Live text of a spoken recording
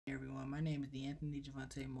Hey everyone, my name is Anthony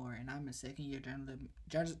Javante Moore, and I'm a second year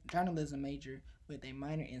journalism major with a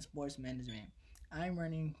minor in sports management. I'm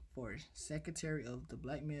running for secretary of the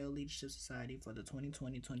Black Male Leadership Society for the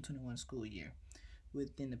 2020-2021 school year.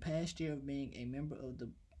 Within the past year of being a member of the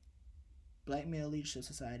Black Male Leadership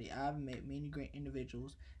Society, I've met many great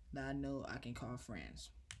individuals that I know I can call friends.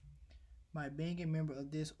 By being a member of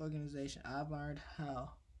this organization, I've learned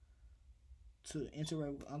how to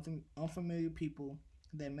interact with unfamiliar people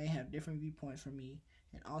that may have different viewpoints from me,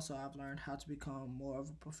 and also I've learned how to become more of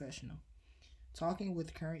a professional. Talking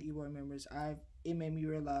with current e-board members, it made me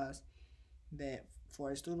realize that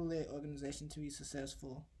for a student-led organization to be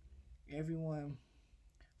successful, everyone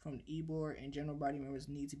from the e-board and general body members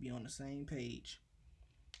need to be on the same page.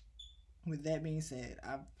 With that being said,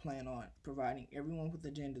 I plan on providing everyone with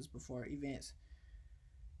agendas before events,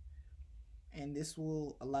 and this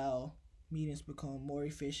will allow meetings to become more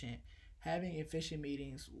efficient. Having efficient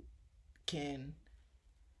meetings can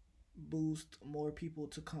boost more people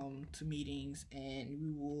to come to meetings, and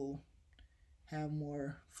we will have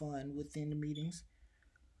more fun within the meetings.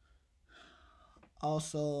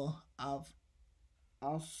 Also, I'll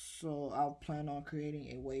plan on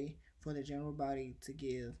creating a way for the general body to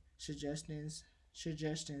give suggestions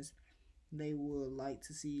they would like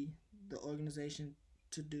to see the organization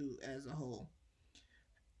to do as a whole.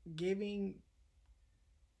 Giving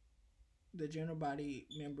the general body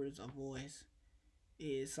members a voice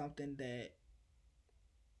is something that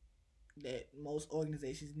most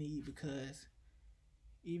organizations need, because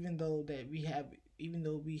even though that we have even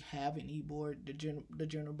though we have an e-board, the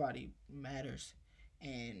general body matters.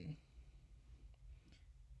 And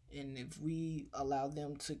and if we allow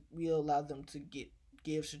them to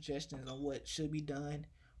give suggestions on what should be done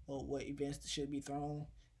or what events should be thrown,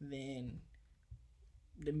 then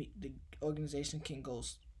the organization can go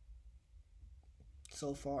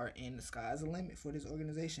so far, and the sky's the limit for this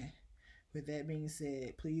organization. With that being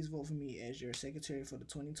said, please vote for me as your secretary for the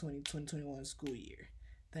 2020-2021 school year.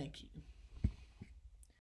 Thank you.